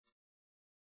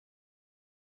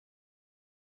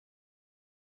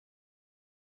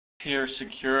Frontier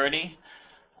Security.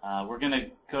 We're going to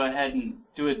go ahead and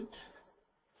do a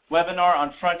webinar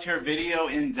on Frontier Video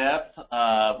in depth.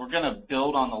 We're going to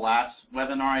build on the last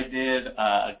webinar I did,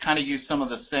 kind of use some of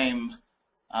the same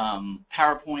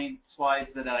PowerPoint slides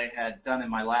that I had done in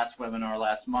my last webinar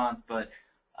last month, but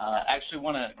actually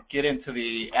want to get into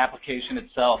the application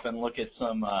itself and look at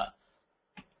some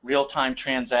real-time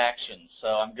transactions.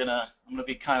 So I'm gonna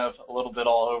be kind of a little bit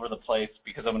all over the place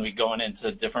because I'm going to be going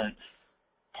into different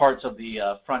parts of the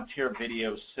Frontier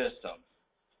Video system.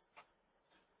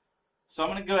 So I'm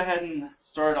going to go ahead and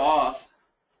start off.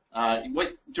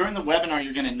 During the webinar,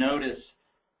 you're going to notice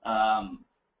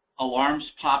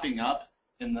alarms popping up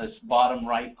in this bottom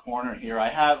right corner here. I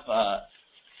have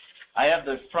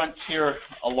the Frontier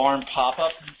alarm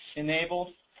pop-up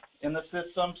enabled in the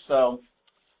system. So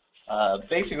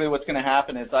basically what's going to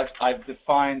happen is I've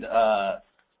defined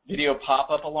video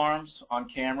pop-up alarms on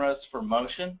cameras for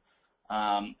motion.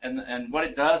 And what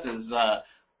it does is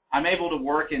I'm able to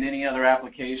work in any other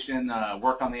application,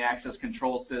 work on the access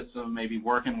control system, maybe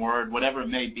work in Word, whatever it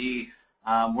may be,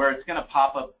 where it's going to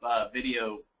pop up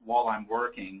video while I'm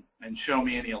working and show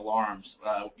me any alarms,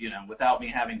 without me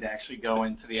having to actually go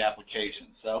into the application.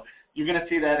 So you're going to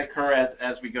see that occur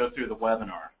as we go through the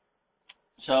webinar.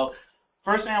 So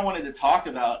first thing I wanted to talk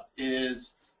about is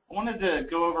I wanted to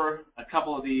go over a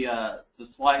couple of the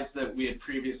slides that we had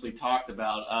previously talked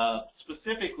about,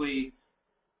 specifically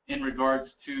in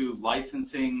regards to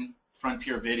licensing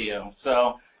Frontier Video.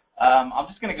 So I'm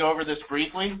just going to go over this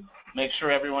briefly, make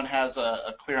sure everyone has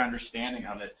a clear understanding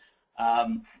of it.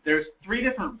 There's 3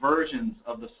 different versions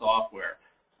of the software.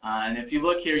 And if you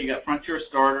look here, you got Frontier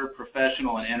Starter,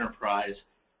 Professional, and Enterprise.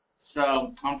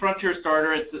 So on Frontier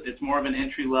Starter, it's more of an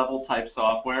entry-level type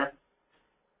software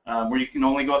where you can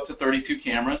only go up to 32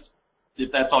 cameras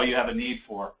if that's all you have a need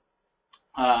for.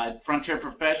 Frontier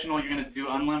Professional, you're going to do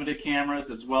unlimited cameras,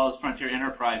 as well as Frontier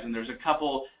Enterprise, and there's a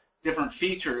couple different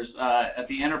features at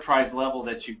the Enterprise level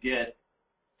that you get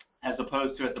as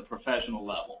opposed to at the Professional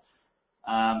level.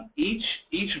 Each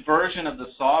version of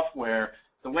the software,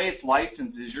 the way it's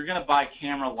licensed is you're going to buy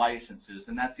camera licenses,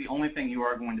 and that's the only thing you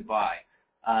are going to buy.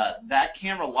 That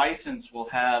camera license will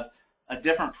have a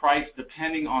different price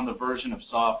depending on the version of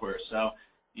software. So,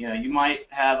 you might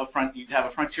have a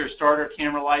Frontier Starter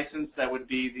camera license that would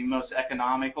be the most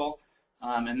economical,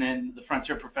 and then the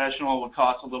Frontier Professional would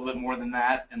cost a little bit more than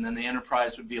that, and then the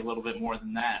Enterprise would be a little bit more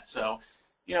than that. So,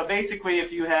 basically,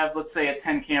 if you have, let's say, a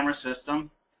 10-camera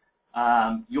system,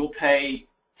 you'll pay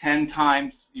 10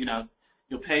 times,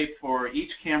 you'll pay for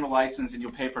each camera license, and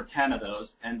you'll pay for 10 of those,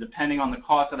 and depending on the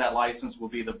cost of that license will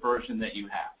be the version that you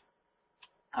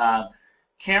have.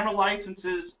 Camera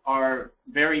licenses are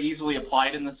very easily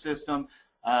applied in the system,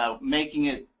 making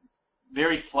it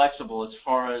very flexible as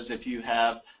far as if you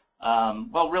have,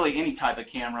 well, really any type of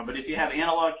camera, but if you have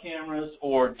analog cameras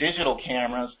or digital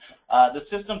cameras, the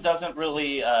system doesn't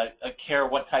really care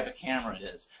what type of camera it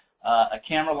is. A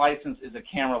camera license is a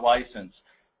camera license,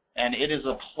 and it is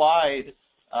applied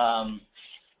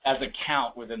as a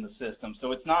count within the system.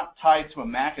 So it's not tied to a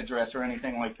MAC address or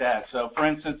anything like that. So for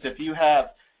instance, if you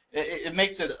have, it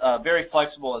makes it very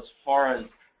flexible as far as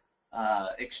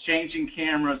exchanging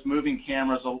cameras, moving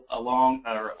cameras along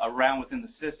or around within the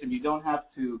system. You don't have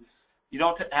to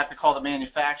call the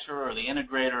manufacturer or the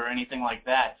integrator or anything like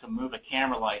that to move a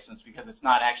camera license because it's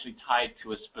not actually tied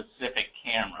to a specific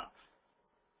camera.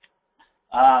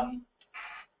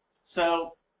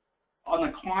 So on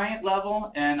the client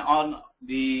level and on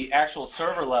the actual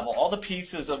server level, all the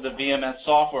pieces of the VMS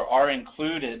software are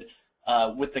included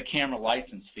with the camera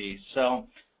license fees. So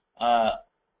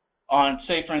on,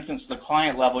 say, for instance, the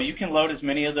client level, you can load as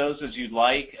many of those as you'd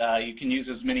like. You can use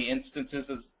as many instances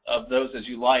of those as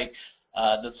you like.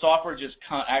 The software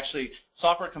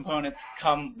software components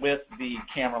come with the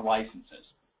camera licenses.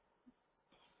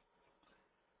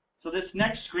 So this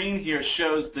next screen here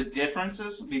shows the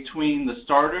differences between the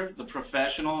Starter, the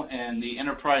Professional, and the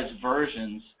Enterprise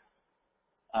versions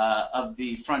of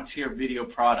the Frontier Video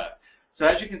product. So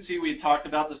as you can see, we talked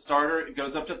about the Starter. It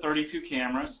goes up to 32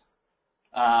 cameras.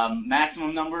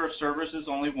 Maximum number of servers is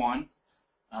only 1.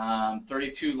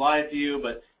 32 live view,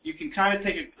 but you can kind of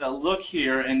take a look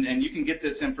here, and you can get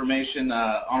this information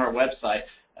on our website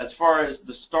as far as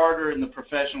the Starter and the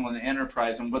Professional and the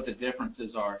Enterprise and what the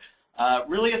differences are.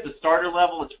 Really at the Starter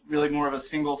level, it's really more of a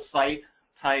single site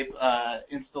type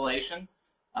installation,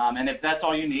 and if that's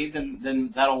all you need,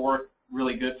 then that'll work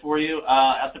really good for you.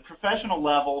 At the Professional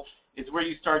level, it's where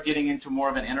you start getting into more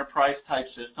of an enterprise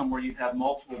type system where you have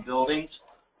multiple buildings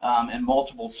and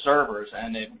multiple servers,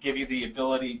 and it will give you the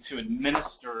ability to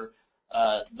administer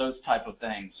those type of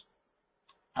things.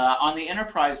 On the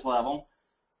enterprise level,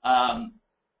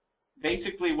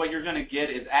 basically what you're going to get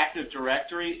is Active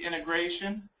Directory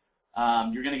integration.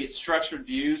 You're going to get structured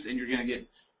views, and you're going to get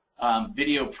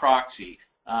video proxy.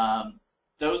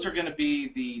 Those are going to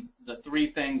be the three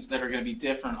things that are going to be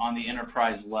different on the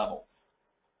enterprise level.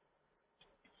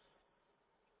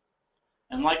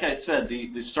 And like I said,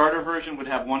 the starter version would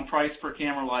have one price per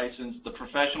camera license, the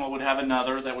professional would have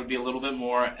another that would be a little bit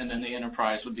more, and then the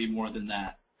enterprise would be more than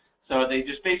that. So they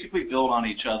just basically build on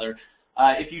each other.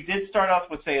 If you did start off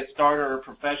with, say, a starter or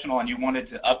professional and you wanted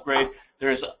to upgrade,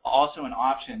 there is also an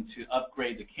option to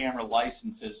upgrade the camera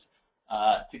licenses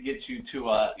to get you to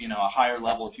a higher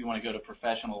level if you want to go to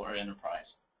professional or enterprise.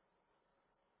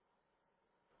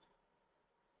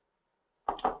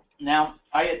 Now,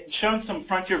 I had shown some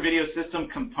Frontier Video System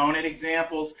component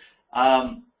examples.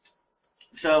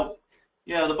 So,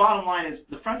 the bottom line is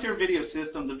the Frontier Video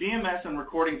System, the VMS and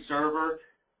recording server,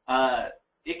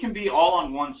 it can be all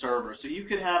on one server. So you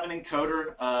could have an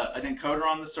encoder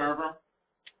on the server,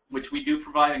 which we do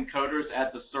provide encoders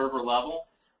at the server level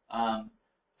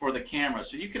for the camera.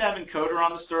 So you could have encoder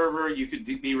on the server, you could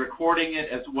be recording it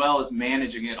as well as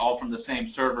managing it all from the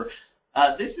same server.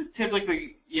 This is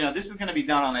typically, this is going to be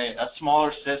done on a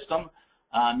smaller system.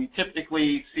 You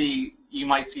typically you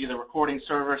might see the recording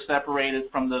server separated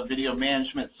from the video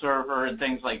management server and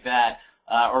things like that,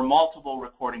 or multiple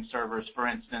recording servers, for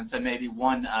instance, and maybe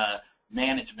one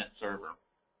management server.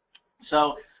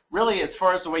 So really, as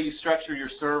far as the way you structure your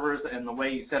servers and the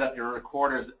way you set up your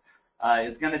recorders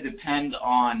is going to depend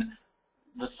on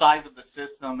the size of the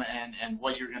system and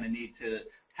what you're going to need to,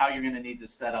 how you're going to need to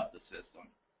set up the system.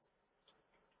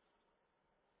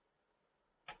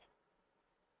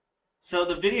 So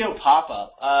the video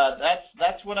pop-up,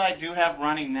 that's what I do have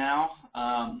running now.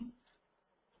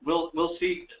 We'll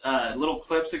see little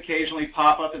clips occasionally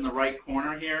pop up in the right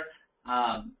corner here.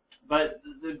 But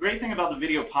the great thing about the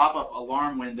video pop-up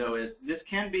alarm window is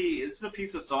it's a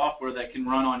piece of software that can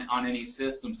run on any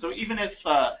system. So even if,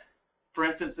 for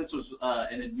instance, this was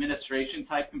an administration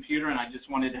type computer and I just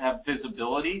wanted to have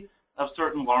visibility of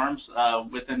certain alarms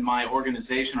within my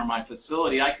organization or my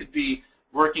facility, I could be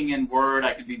working in Word,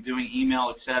 I could be doing email,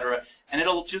 etc., and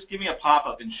it'll just give me a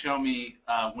pop-up and show me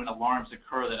when alarms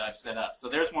occur that I've set up. So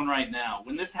there's one right now.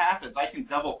 When this happens, I can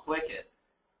double-click it,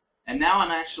 and now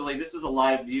I'm actually, this is a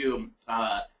live view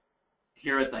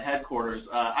here at the headquarters.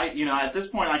 At this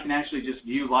point, I can actually just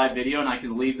view live video, and I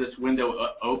can leave this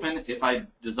window open if I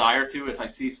desire to, if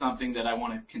I see something that I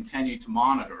want to continue to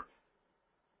monitor.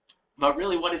 But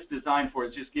really what it's designed for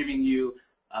is just giving you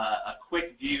a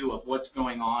quick view of what's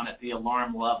going on at the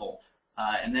alarm level.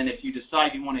 And then if you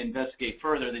decide you want to investigate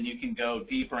further, then you can go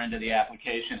deeper into the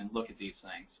application and look at these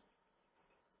things.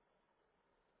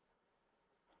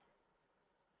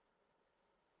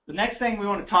 The next thing we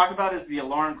want to talk about is the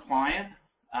alarm client.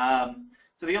 So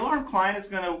the alarm client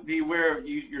is going to be where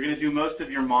you're going to do most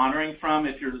of your monitoring from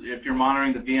if you're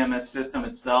monitoring the VMS system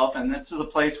itself. And this is a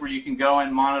place where you can go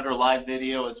and monitor live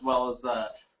video as well as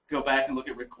go back and look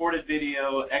at recorded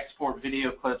video, export video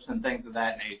clips, and things of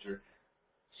that nature.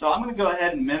 So I'm going to go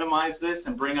ahead and minimize this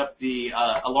and bring up the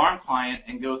alarm client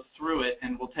and go through it,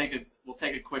 and we'll take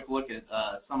a quick look at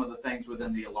some of the things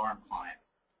within the alarm client.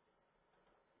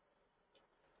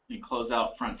 Let me close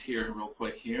out Frontier real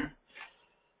quick here.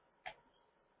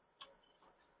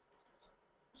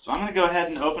 So I'm going to go ahead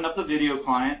and open up the video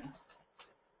client.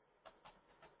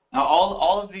 Now,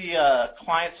 all of the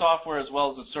client software as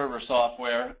well as the server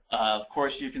software, of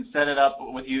course, you can set it up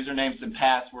with usernames and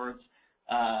passwords,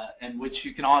 and which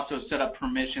you can also set up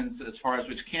permissions as far as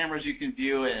which cameras you can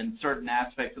view and certain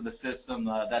aspects of the system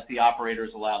that the operator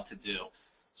is allowed to do.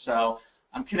 So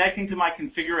I'm connecting to my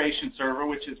configuration server,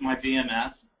 which is my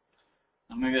VMS.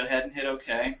 I'm going to go ahead and hit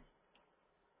OK.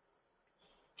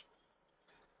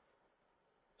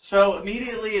 So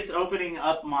immediately it's opening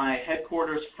up my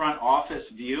headquarters front office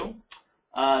view.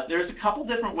 There's a couple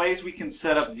different ways we can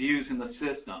set up views in the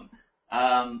system.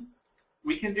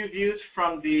 We can do views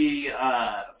from the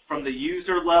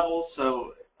user level.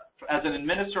 So as an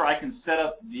administrator, I can set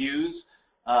up views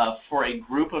for a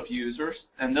group of users,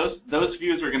 and those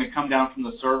views are going to come down from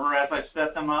the server as I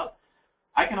set them up.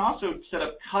 I can also set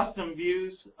up custom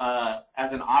views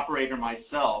as an operator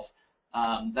myself.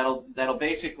 That'll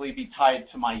basically be tied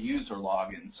to my user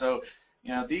login. So,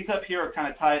 these up here are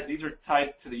kind of tied. These are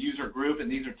tied to the user group,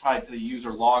 and these are tied to the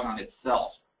user logon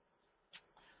itself.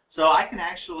 So I can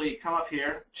actually come up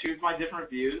here, choose my different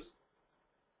views,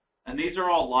 and these are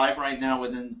all live right now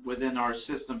within our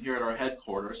system here at our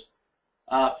headquarters.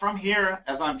 From here,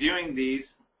 as I'm viewing these,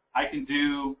 I can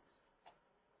do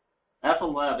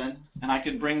F11, and I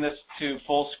can bring this to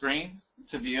full screen.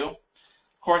 to view.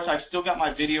 Of course, I've still got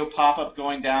my video pop-up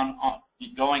going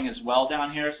as well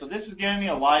down here. So this is giving me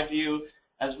a live view,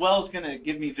 as well as going to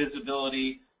give me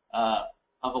visibility of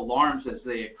alarms as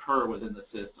they occur within the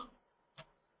system.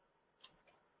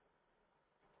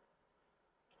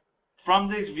 From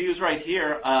these views right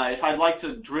here, if I'd like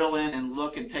to drill in and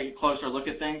look and take a closer look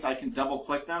at things, I can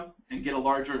double-click them and get a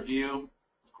larger view.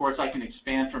 Of course, I can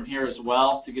expand from here as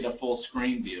well to get a full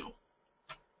screen view.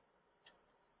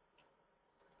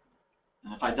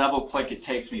 And if I double-click, it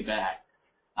takes me back.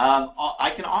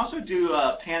 I can also do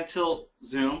pan-tilt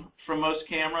zoom from most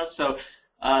cameras. So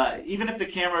even if the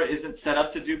camera isn't set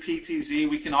up to do PTZ,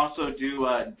 we can also do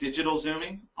digital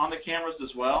zooming on the cameras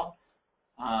as well.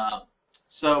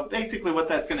 So basically what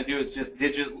that's going to do is just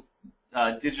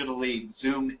digitally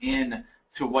zoom in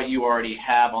to what you already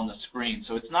have on the screen.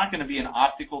 So it's not going to be an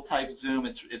optical type zoom.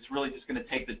 It's really just going to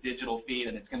take the digital feed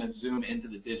and it's going to zoom into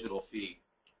the digital feed.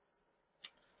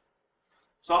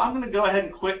 So I'm going to go ahead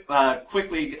and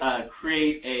quickly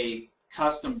create a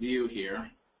custom view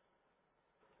here.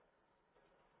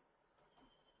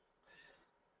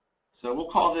 So we'll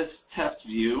call this test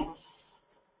view.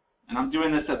 And I'm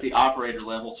doing this at the operator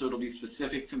level, so it'll be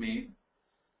specific to me.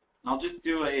 And I'll just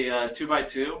do a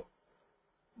 2x2.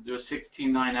 Do a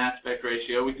 16:9 aspect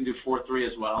ratio. We can do 4:3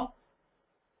 as well.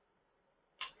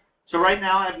 So right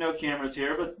now I have no cameras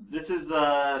here, but this is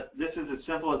as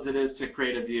simple as it is to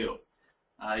create a view.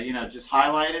 You know, just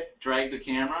highlight it, drag the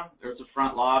camera. There's the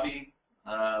front lobby.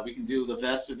 We can do the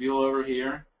vestibule over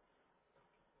here.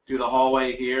 Do the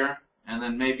hallway here, and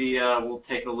then maybe we'll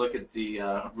take a look at the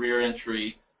rear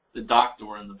entry, the dock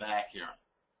door in the back here.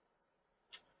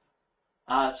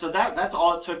 So that's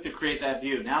all it took to create that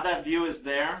view. Now that view is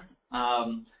there,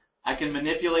 I can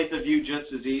manipulate the view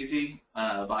just as easy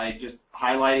by just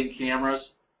highlighting cameras.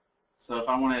 So if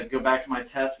I want to go back to my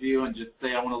test view and just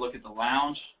say I want to look at the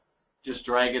lounge, just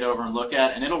drag it over and look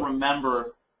at it, and it'll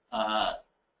remember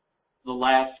the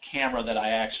last camera that I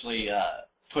actually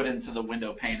put into the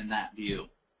window pane in that view.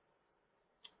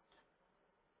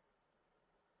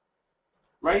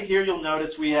 Right here you'll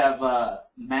notice we have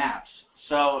maps.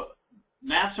 So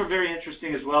maps are very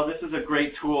interesting as well. This is a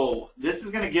great tool. This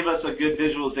is going to give us a good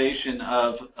visualization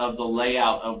of the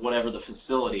layout of whatever the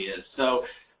facility is. So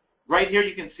right here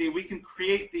you can see we can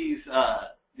create these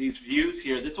views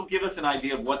here. This will give us an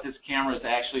idea of what this camera is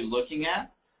actually looking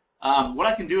at. What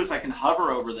I can do is I can hover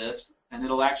over this and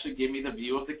it'll actually give me the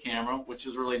view of the camera, which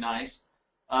is really nice.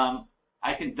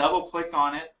 I can double click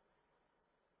on it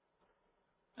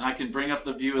and I can bring up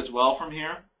the view as well from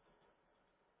here.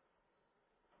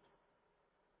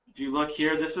 If you look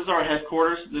here, this is our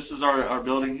headquarters. This is our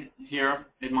building here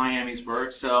in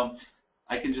Miamisburg. So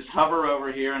I can just hover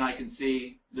over here and I can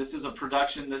see this is a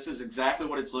production. This is exactly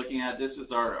what it's looking at. This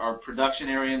is our production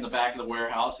area in the back of the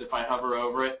warehouse. If I hover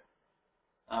over it,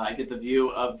 I get the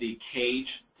view of the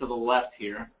cage to the left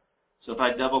here. So if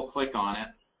I double click on it,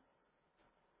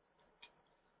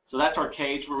 so that's our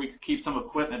cage where we can keep some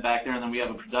equipment back there, and then we have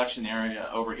a production area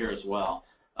over here as well.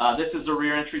 This is the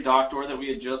rear entry dock door that we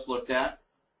had just looked at.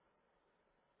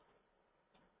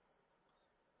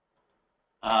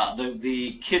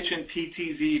 The kitchen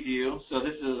PTZ view. So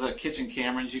this is a kitchen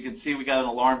camera. As you can see, we got an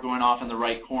alarm going off in the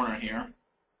right corner here.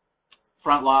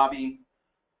 Front lobby,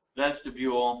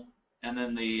 vestibule, and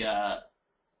then the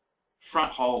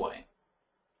front hallway.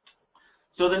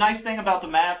 So the nice thing about the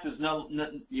maps is,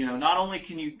 not only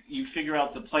can you figure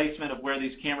out the placement of where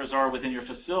these cameras are within your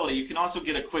facility, you can also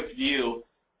get a quick view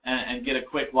and get a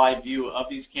quick live view of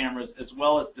these cameras, as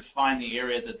well as define the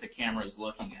area that the camera is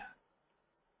looking at.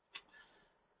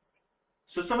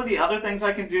 So some of the other things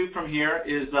I can do from here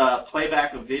is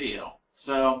playback of video.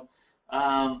 So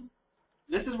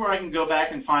this is where I can go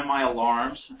back and find my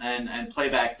alarms and play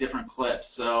back different clips.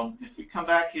 So if we come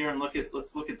back here and let's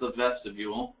look at the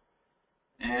vestibule,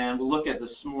 and we'll look at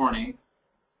this morning,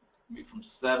 maybe from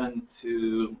 7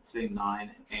 to say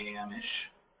 9 a.m.-ish,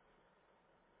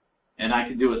 and I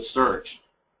can do a search.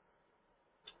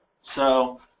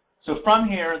 So from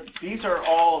here, these are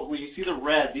all, when you see the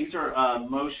red, these are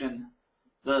motion.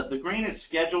 The green is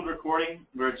scheduled recording,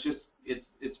 where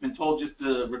it's been told just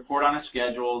to record on a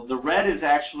schedule. The red is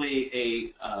actually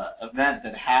a event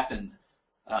that happened,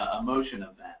 a motion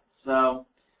event. So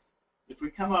if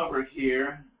we come over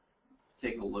here,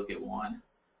 take a look at one.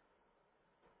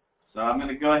 So I'm going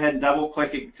to go ahead and double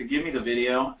click it to give me the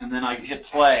video, and then I hit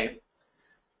play.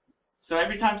 So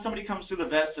every time somebody comes through the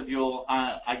vestibule,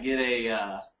 I get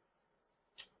a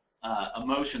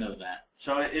motion event.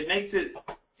 So it makes it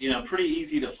pretty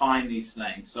easy to find these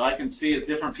things. So I can see as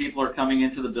different people are coming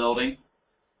into the building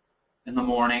in the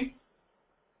morning.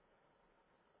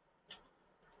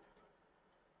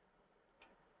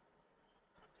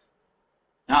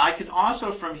 Now I can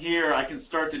also, from here, I can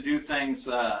start to do things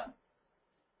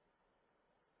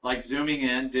like zooming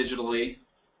in digitally,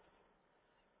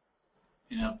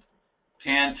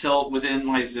 pan, tilt within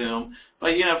my zoom.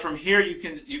 But from here you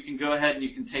can go ahead and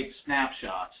you can take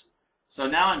snapshots. So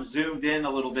now I'm zoomed in a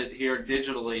little bit here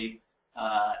digitally,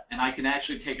 and I can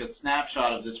actually take a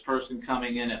snapshot of this person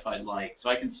coming in if I'd like. So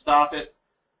I can stop it,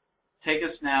 take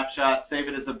a snapshot, save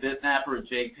it as a bitmap or a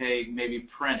JPEG, maybe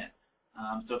print it.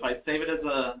 So if I save it as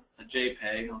a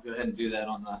JPEG, I'll go ahead and do that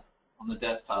on the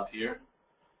desktop here.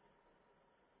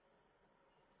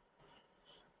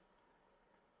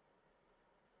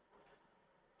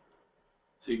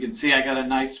 So you can see I got a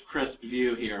nice crisp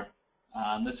view here.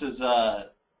 This is a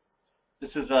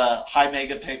high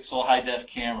megapixel, high def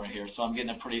camera here, so I'm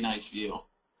getting a pretty nice view.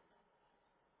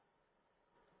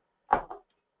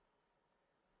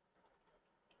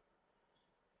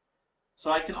 So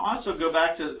I can also go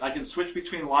back to, I can switch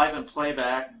between live and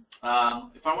playback.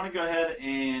 If I want to go ahead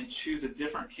and choose a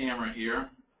different camera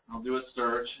here, I'll do a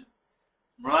search.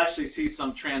 We'll actually see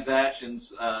some transactions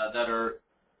that are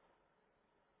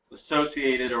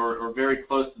associated or very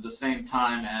close to the same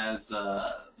time as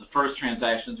the first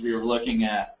transactions we were looking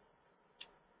at.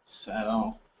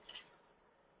 So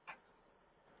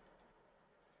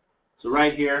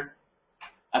right here,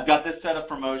 I've got this set up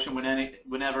for motion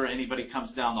whenever anybody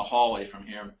comes down the hallway from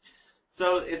here.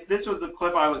 So if this was the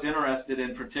clip I was interested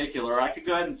in particular, I could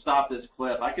go ahead and stop this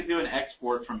clip. I could do an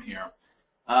export from here.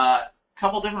 A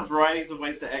couple different varieties of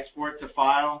ways to export to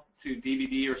file, to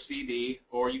DVD or CD,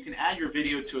 or you can add your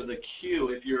video to the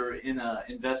queue if you're in an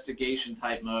investigation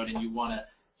type mode and you want to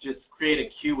just create a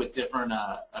queue with different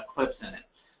clips in it.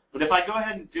 But if I go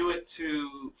ahead and do it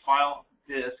to file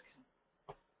disk,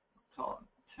 call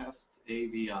it test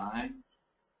AVI, I'll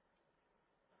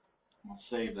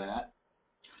save that.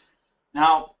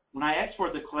 Now, when I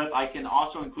export the clip, I can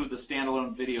also include the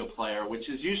standalone video player, which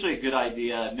is usually a good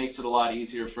idea. It makes it a lot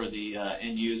easier for the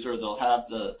end user. They'll have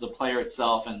the player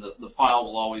itself, and the file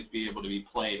will always be able to be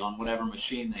played on whatever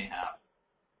machine they have.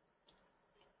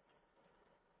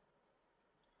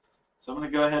 So I'm going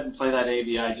to go ahead and play that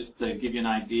AVI just to give you an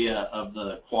idea of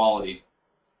the quality.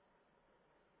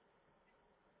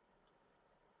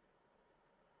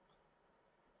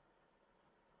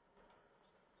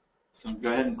 So I'm going to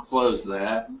go ahead and close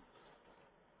that.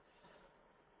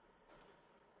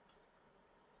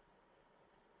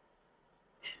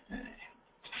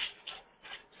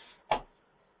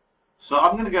 So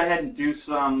I'm going to go ahead and do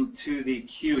some to the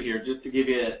queue here just to give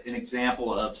you an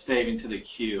example of saving to the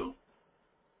queue.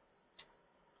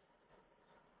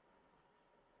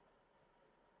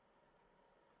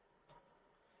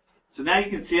 So now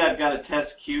you can see I've got a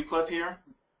test queue clip here.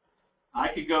 I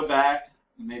could go back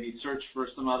and maybe search for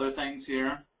some other things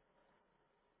here.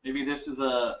 Maybe this is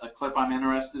a clip I'm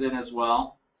interested in as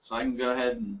well. So I can go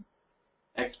ahead and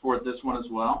export this one as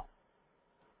well.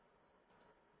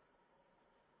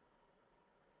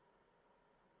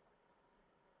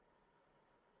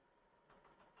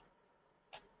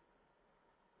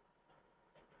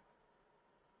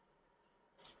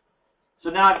 So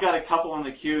now I've got a couple on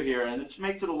the queue here, and this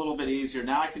makes it a little bit easier.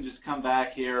 Now I can just come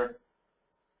back here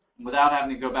without having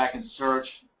to go back and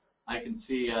search. I can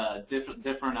see different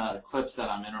clips that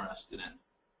I'm interested in.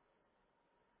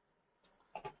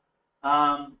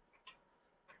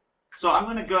 So I'm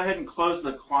going to go ahead and close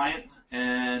the client,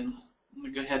 and I'm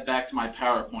going to go ahead back to my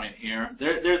PowerPoint here.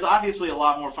 There's obviously a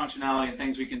lot more functionality and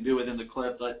things we can do within the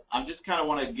clip, but I just kind of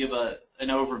want to give an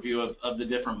overview of the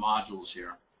different modules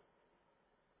here.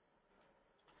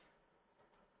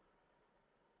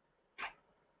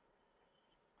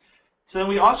 So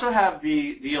we also have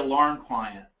the alarm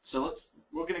client. So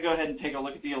we're going to go ahead and take a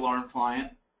look at the alarm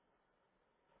client.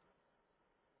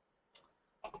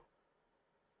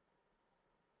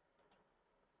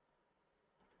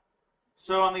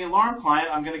 So on the alarm client,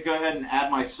 I'm going to go ahead and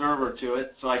add my server to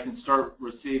it so I can start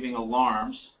receiving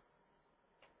alarms.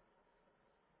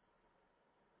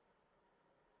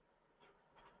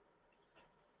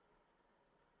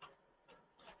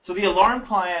 So the alarm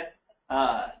client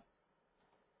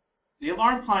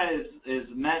is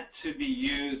meant to be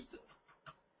used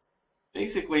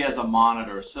basically as a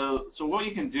monitor. So what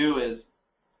we can do is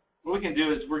we're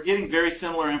getting very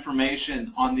similar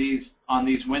information on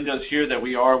these windows here that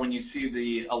we are when you see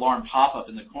the alarm pop up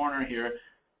in the corner here.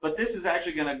 But this is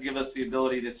actually going to give us the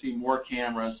ability to see more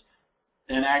cameras,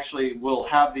 and actually we'll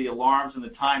have the alarms and the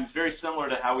times very similar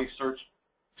to how we search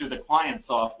through the client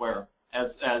software.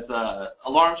 As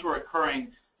alarms were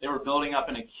occurring, they were building up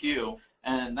in a queue.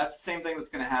 And that's the same thing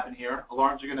that's going to happen here.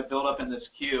 Alarms are going to build up in this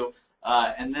queue,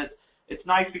 and It's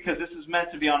nice because this is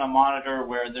meant to be on a monitor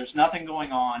where there's nothing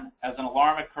going on. As an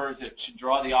alarm occurs, it should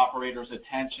draw the operator's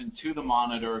attention to the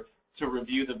monitor to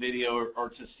review the video or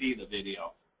to see the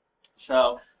video.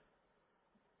 So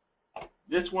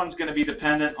this one's going to be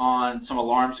dependent on some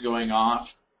alarms going off.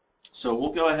 So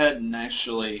we'll go ahead and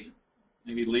actually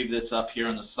maybe leave this up here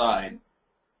on the side.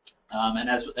 And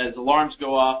as alarms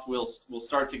go off, we'll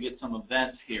start to get some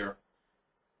events here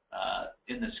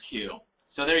in this queue.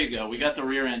 So there you go. We got the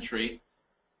rear entry.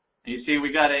 And you see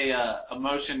we got a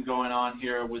motion going on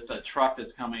here with a truck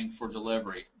that's coming for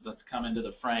delivery. That's come into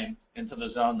the frame, into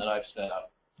the zone that I've set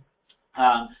up.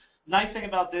 Nice thing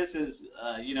about this is,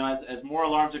 you know, as more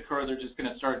alarms occur, they're just going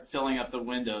to start filling up the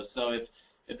windows. So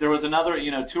if there was another,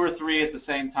 you know, 2 or 3 at the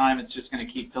same time, it's just going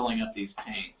to keep filling up these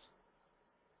panes.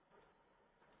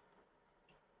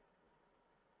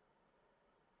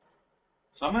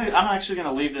 So I'm actually going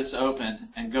to leave this open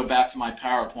and go back to my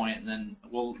PowerPoint, and then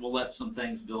we'll let some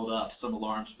things build up, some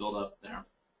alarms build up there.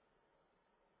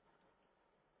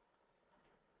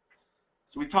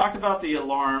 So we talked about the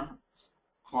alarm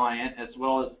client as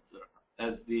well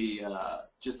as the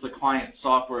just the client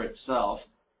software itself.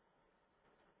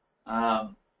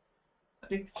 I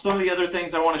think some of the other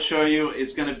things I want to show you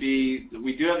is going to be,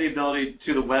 we do have the ability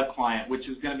to the web client, which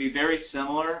is going to be very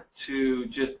similar to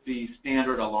just the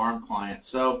standard alarm client.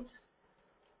 So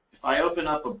if I open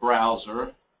up a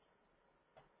browser,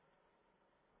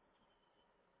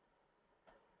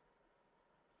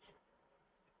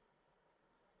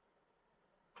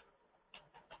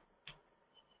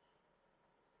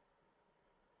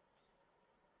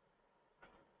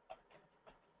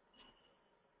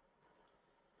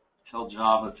 tell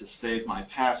Java to save my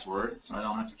password so I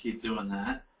don't have to keep doing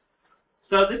that.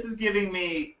 So this is giving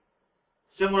me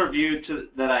similar view to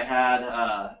that I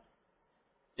had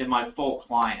in my full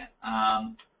client.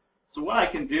 So what I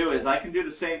can do is I can do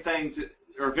the same things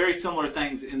or very similar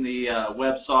things in the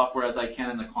web software as I can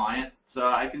in the client.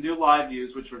 So I can do live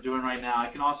views, which we're doing right now. I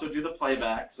can also do the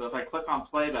playback. So if I click on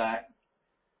playback,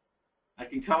 I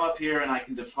can come up here and I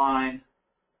can define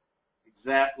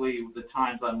exactly the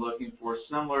times I'm looking for,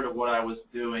 similar to what I was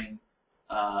doing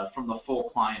from the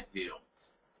full client view.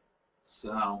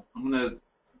 So I'm going to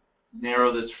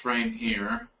narrow this frame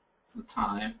here, the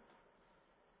time,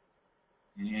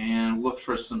 and look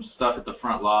for some stuff at the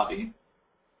front lobby.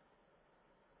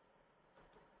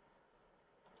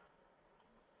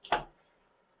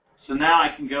 So now I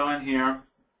can go in here.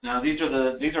 Now these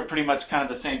are pretty much kind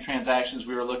of the same transactions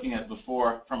we were looking at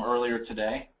before from earlier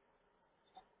today.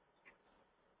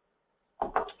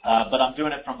 But I'm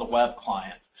doing it from the web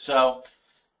client. So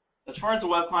as far as the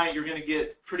web client, you're going to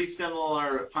get pretty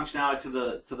similar functionality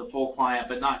to the full client,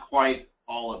 but not quite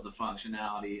all of the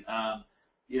functionality.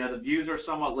 You know, the views are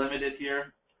somewhat limited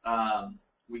here.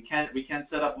 We can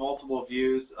set up multiple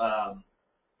views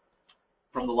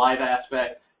from the live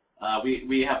aspect.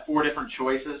 We have 4 different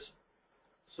choices.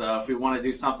 So if we want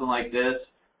to do something like this,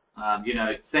 you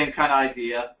know, same kind of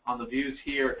idea on the views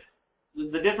here.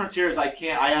 The difference here is I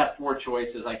have 4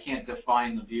 choices. I can't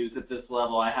define the views at this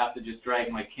level. I have to just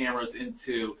drag my cameras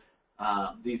into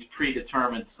these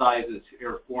predetermined sizes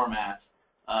or formats,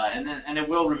 and it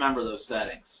will remember those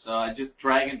settings. So I just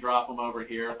drag and drop them over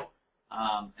here,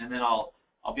 and then I'll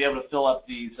be able to fill up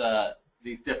these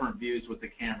different views with the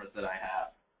cameras that I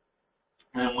have.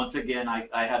 And once again,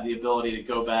 I have the ability to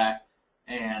go back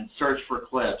and search for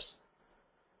clips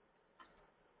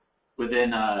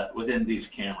within these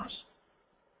cameras.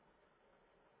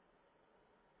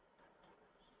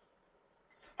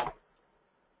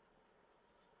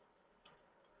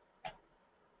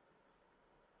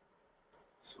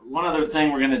 One other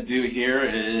thing we're going to do here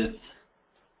is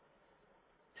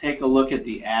take a look at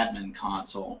the admin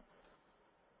console.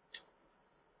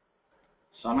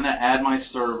 So I'm going to add my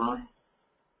server.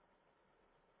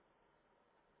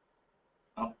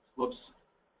 Oh, whoops.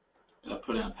 Did I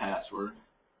put in a password?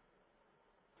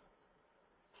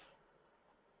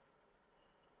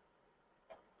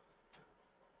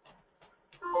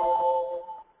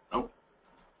 Oh. Okay,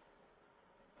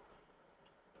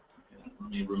 let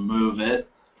me remove it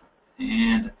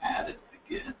and add it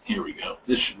again. Here we go.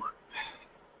 This should work.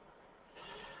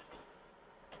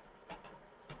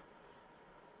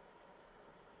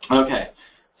 Okay,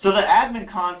 so the admin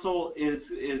console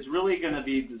is really going to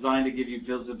be designed to give you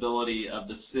visibility of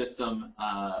the system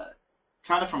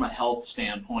kind of from a health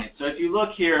standpoint. So if you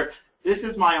look here, this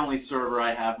is my only server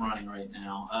I have running right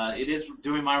now. It is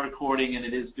doing my recording and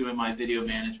it is doing my video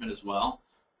management as well.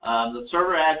 The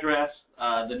server address,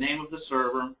 the name of the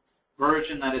server,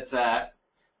 version that it's at,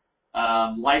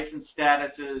 license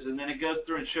statuses, and then it goes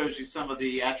through and shows you some of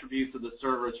the attributes of the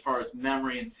server as far as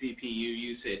memory and CPU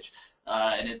usage,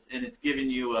 and it's giving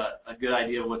you a good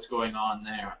idea of what's going on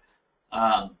there.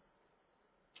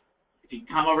 If you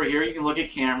come over here, you can look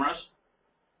at cameras.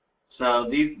 So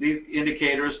these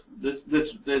indicators, this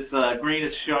green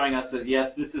is showing us that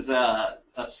yes, this is a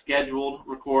scheduled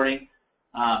recording.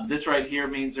 This right here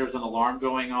means there's an alarm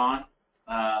going on.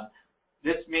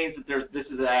 This means that this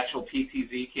is an actual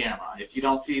PTZ camera. If you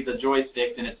don't see the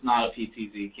joystick, then it's not a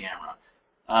PTZ camera.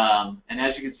 And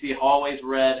as you can see, hallway's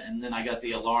red, and then I got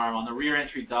the alarm. On the rear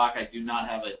entry dock, I do not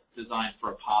have it designed for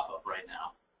a pop-up right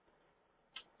now.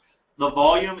 The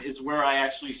volume is where I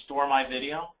actually store my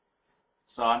video.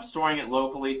 So I'm storing it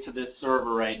locally to this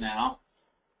server right now.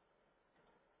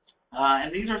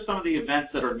 And these are some of the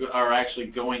events that are actually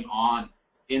going on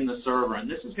in the server. And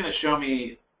this is going to show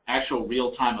me actual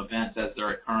real-time events as they're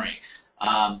occurring.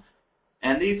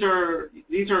 And these are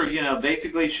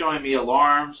basically showing me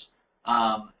alarms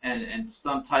and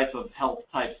some type of health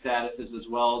type statuses as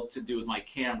well to do with my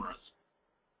cameras.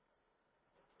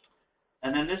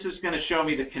 And then this is going to show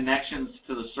me the connections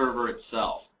to the server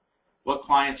itself, what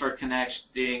clients are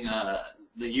connecting,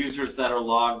 the users that are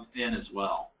logged in as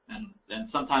well. And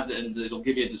sometimes it'll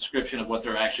give you a description of what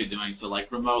they're actually doing, so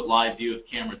like remote live view of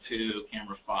camera 2,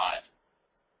 camera 5.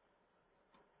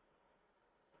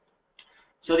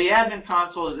 So the admin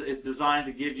console is designed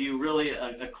to give you really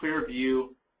a clear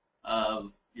view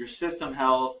of your system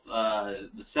health,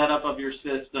 the setup of your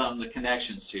system, the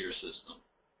connections to your system.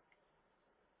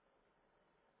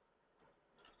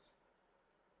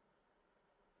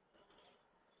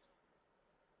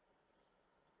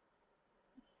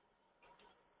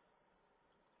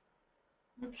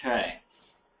 Okay.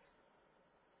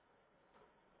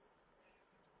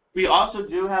 We also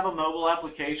do have a mobile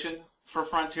application for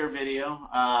Frontier Video.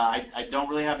 I don't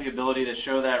really have the ability to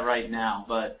show that right now,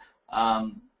 but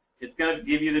it's going to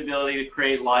give you the ability to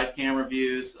create live camera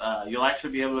views. You'll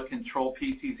actually be able to control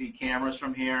PTZ cameras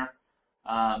from here,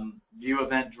 view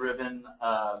event-driven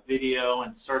video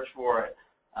and search for it,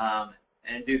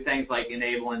 and do things like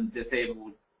enable and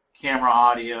disable camera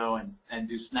audio and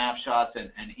do snapshots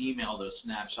and email those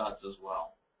snapshots as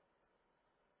well.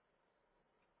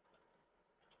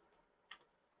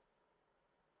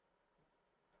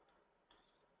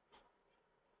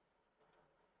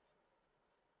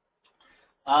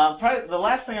 Probably the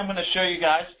last thing I'm going to show you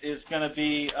guys is going to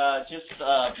be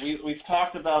we've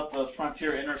talked about the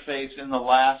Frontier interface in the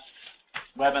last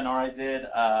webinar I did.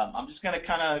 I'm just going to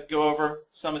kind of go over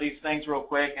some of these things real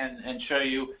quick and show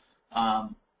you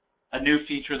a new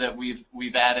feature that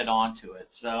we've added onto it.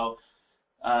 So,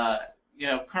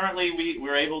 currently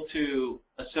we're able to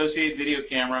associate video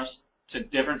cameras to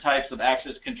different types of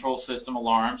access control system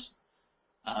alarms.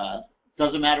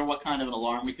 Doesn't matter what kind of an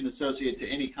alarm, we can associate to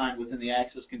any kind within the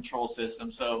access control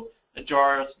system. So,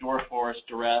 AJARS, door force,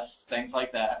 duress, things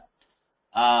like that.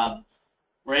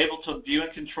 We're able to view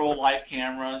and control live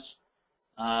cameras.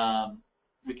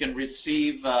 We can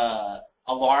receive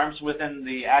alarms within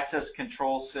the access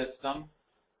control system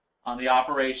on the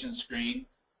operation screen.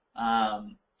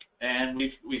 And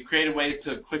we've created ways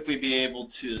to quickly be able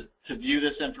to view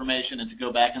this information and to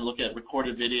go back and look at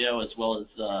recorded video, as well as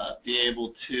be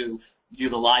able to view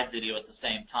the live video at the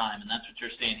same time. And that's what you're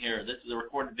seeing here. This is a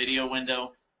recorded video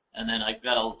window, and then I've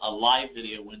got a live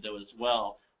video window as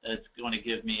well that it's going to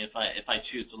give me if I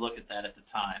choose to look at that at the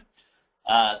time.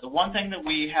 The one thing that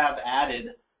we have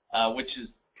added, which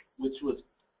was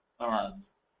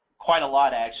quite a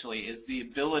lot actually, is the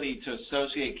ability to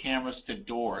associate cameras to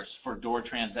doors for door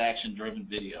transaction-driven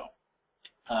video.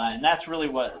 And that's really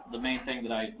what the main thing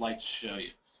that I'd like to show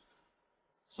you.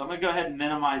 So I'm going to go ahead and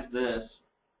minimize this.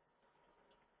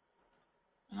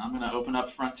 And I'm going to open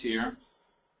up Frontier.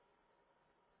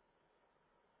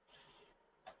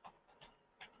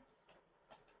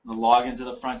 I'm going to log into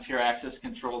the Frontier Access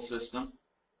Control System.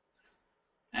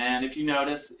 And if you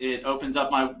notice, it opens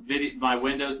up my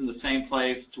windows in the same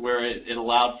place to where it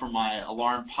allowed for my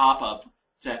alarm pop-up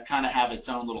to kind of have its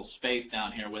own little space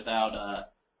down here without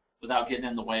getting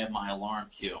in the way of my alarm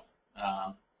queue.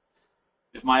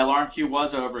 If my alarm queue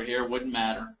was over here, it wouldn't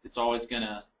matter. It's always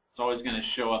gonna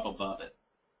show up above it.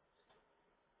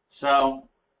 So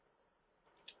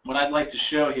what I'd like to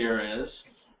show here is,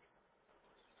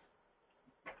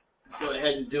 go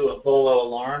ahead and do a BOLO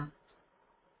alarm.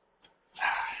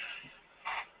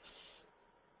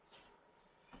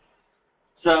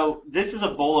 So this is a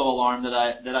BOLO alarm that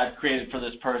I've created for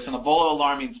this person. A BOLO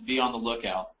alarm means be on the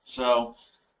lookout. So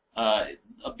a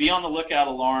be on the lookout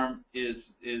alarm is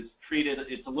treated,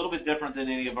 it's a little bit different than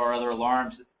any of our other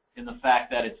alarms in the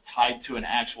fact that it's tied to an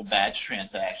actual badge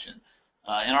transaction.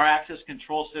 In our access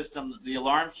control system, the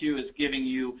alarm queue is giving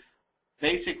you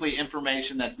basically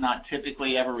information that's not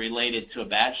typically ever related to a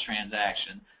badge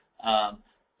transaction.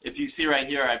 If you see right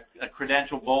here, a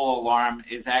credential BOLO alarm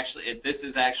is actually, this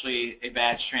is actually a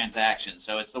badge transaction.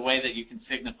 So it's the way that you can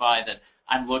signify that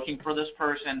I'm looking for this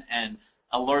person and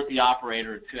alert the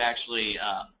operator to actually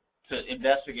to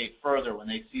investigate further when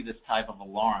they see this type of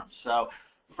alarm. So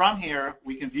from here,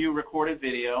 we can view recorded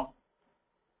video.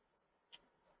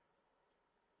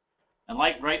 And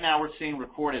like right now, we're seeing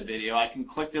recorded video. I can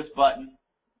click this button.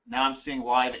 Now I'm seeing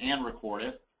live and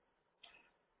recorded.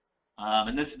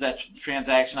 And this is that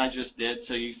transaction I just did.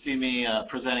 So you see me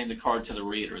presenting the card to the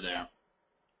reader there.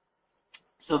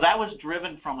 So that was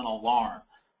driven from an alarm,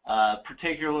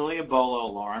 particularly a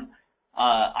BOLO alarm.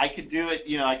 I could do it,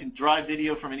 I can drive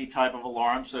video from any type of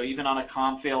alarm. So even on a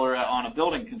COM failure on a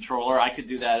building controller, I could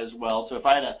do that as well. So if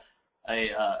I had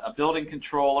a building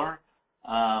controller,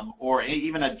 or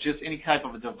even just any type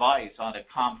of a device on a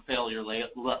COM failure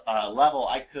level,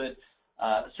 I could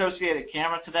associate a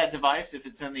camera to that device if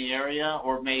it's in the area,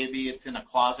 or maybe it's in a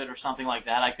closet or something like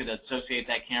that. I could associate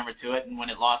that camera to it, and when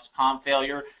it lost COM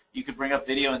failure, you could bring up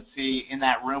video and see in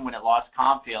that room when it lost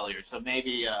COM failure. So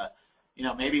maybe,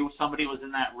 maybe somebody was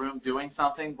in that room doing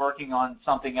something, working on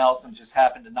something else, and just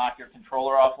happened to knock your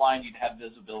controller offline. You'd have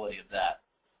visibility of that.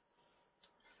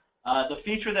 The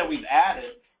feature that we've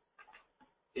added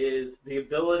is the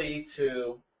ability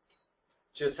to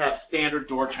just have standard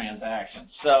door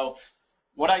transactions. So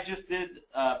what I just did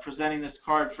presenting this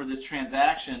card for this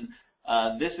transaction,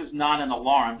 this is not an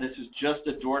alarm. This is just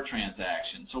a door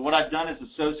transaction. So what I've done is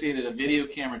associated a video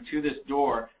camera to this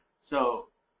door. So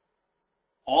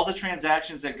all the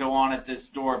transactions that go on at this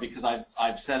door, because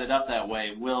I've set it up that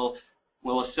way, will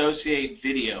associate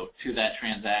video to that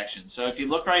transaction. So if you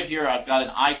look right here, I've got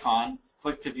an icon,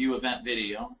 click to view event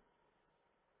video.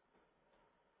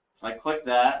 So I click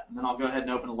that, and then I'll go ahead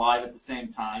and open live at the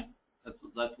same time.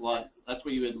 That's what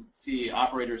you would see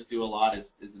operators do a lot, is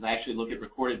actually look at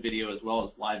recorded video as well as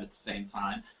live at the same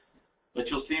time. But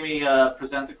you'll see me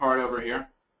present the card over here.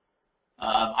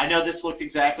 I know this looked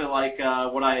exactly like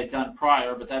what I had done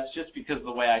prior, but that's just because of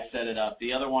the way I set it up.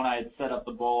 The other one, I had set up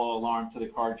the BOLO alarm to the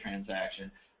card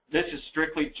transaction. This is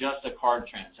strictly just a card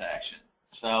transaction.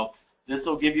 So this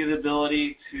will give you the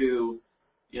ability to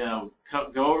go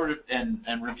over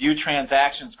and review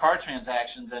transactions, card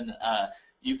transactions, and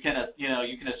you can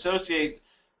associate.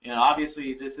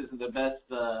 Obviously this isn't the best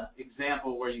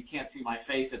example where you can't see my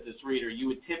face at this reader. You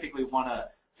would typically want to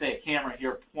say a camera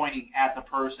here pointing at the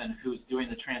person who's doing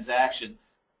the transaction.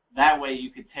 That way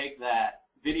you could take that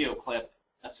video clip,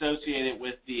 associate it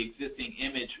with the existing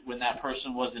image when that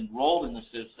person was enrolled in the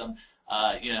system,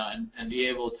 and be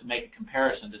able to make a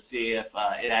comparison to see if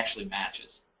it actually matches.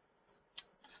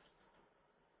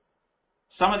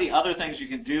 Some of the other things you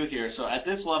can do here, so at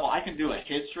this level, I can do a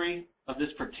history of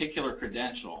this particular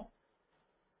credential.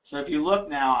 So if you look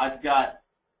now, I've got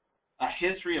a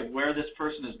history of where this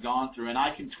person has gone through, and I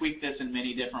can tweak this in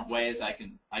many different ways. I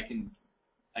can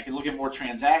look at more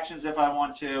transactions if I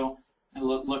want to, and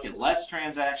look at less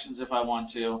transactions if I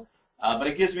want to. But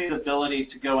it gives me the ability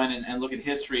to go in and look at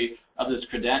history of this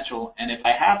credential. And if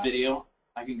I have video,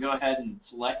 I can go ahead and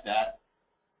select that.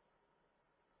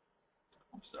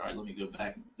 I'm sorry, let me go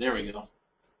back. There we go.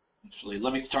 Actually,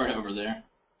 let me start over there.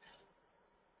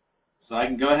 So I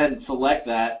can go ahead and select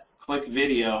that, click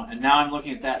video, and now I'm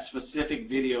looking at that specific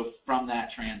video from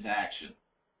that transaction.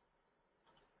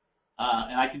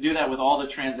 And I can do that with all the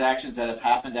transactions that have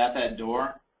happened at that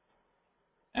door.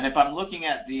 And if I'm looking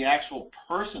at the actual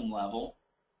person level,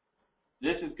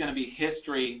 this is going to be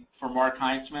history for Mark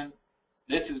Heinzman.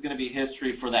 This is going to be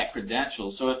history for that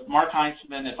credential. So if Mark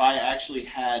Heinzman, if I actually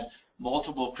had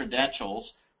multiple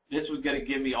credentials, this was going to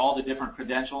give me all the different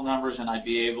credential numbers, and I'd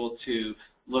be able to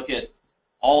look at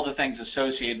all the things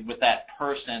associated with that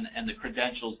person and the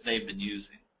credentials they've been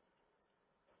using.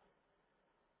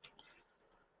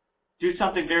 Do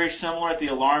something very similar at the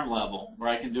alarm level,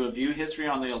 where I can do a view history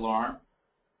on the alarm.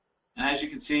 And as you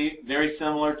can see, very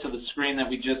similar to the screen that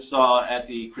we just saw at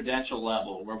the credential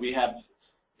level, where we have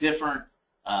different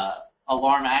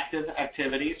alarm active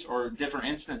activities or different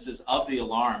instances of the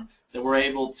alarm that we're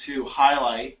able to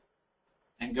highlight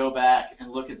and go back and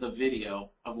look at the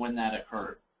video of when that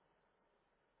occurred.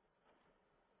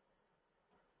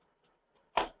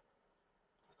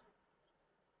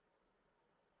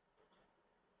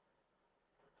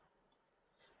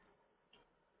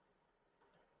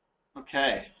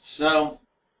 Okay, so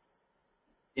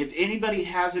if anybody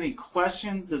has any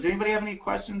questions, does anybody have any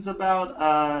questions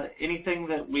about anything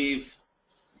that we've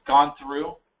gone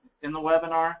through in the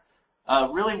webinar.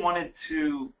 Really wanted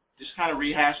to just kind of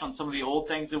rehash on some of the old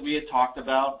things that we had talked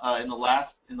about in the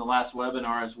last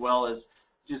webinar, as well as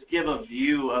just give a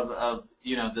view of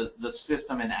the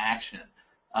system in action.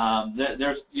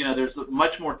 There's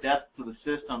much more depth to the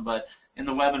system, but in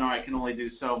the webinar I can only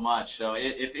do so much. So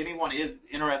if anyone is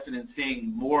interested in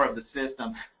seeing more of the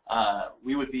system,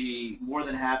 we would be more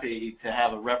than happy to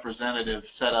have a representative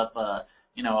set up a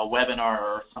webinar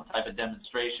or some type of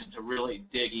demonstration to really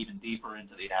dig even deeper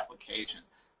into the application.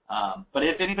 But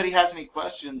if anybody has any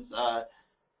questions,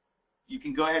 you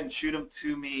can go ahead and shoot them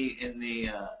to me in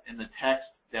the text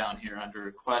down here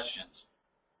under questions.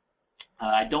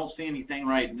 I don't see anything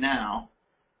right now,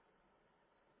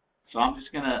 so I'm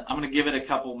gonna give it a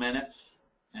couple minutes,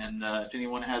 and if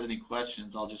anyone has any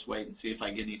questions, I'll just wait and see if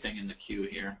I get anything in the queue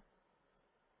here.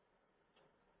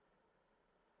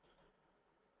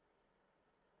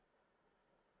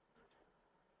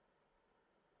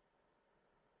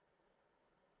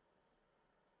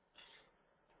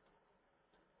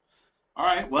 All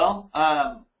right. Well,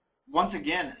 once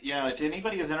again, if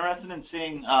anybody is interested in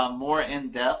seeing more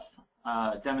in-depth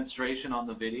demonstration on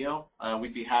the video,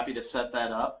 we'd be happy to set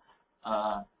that up.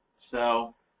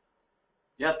 So,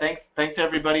 yeah, thanks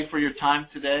everybody for your time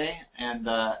today, and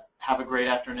have a great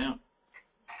afternoon.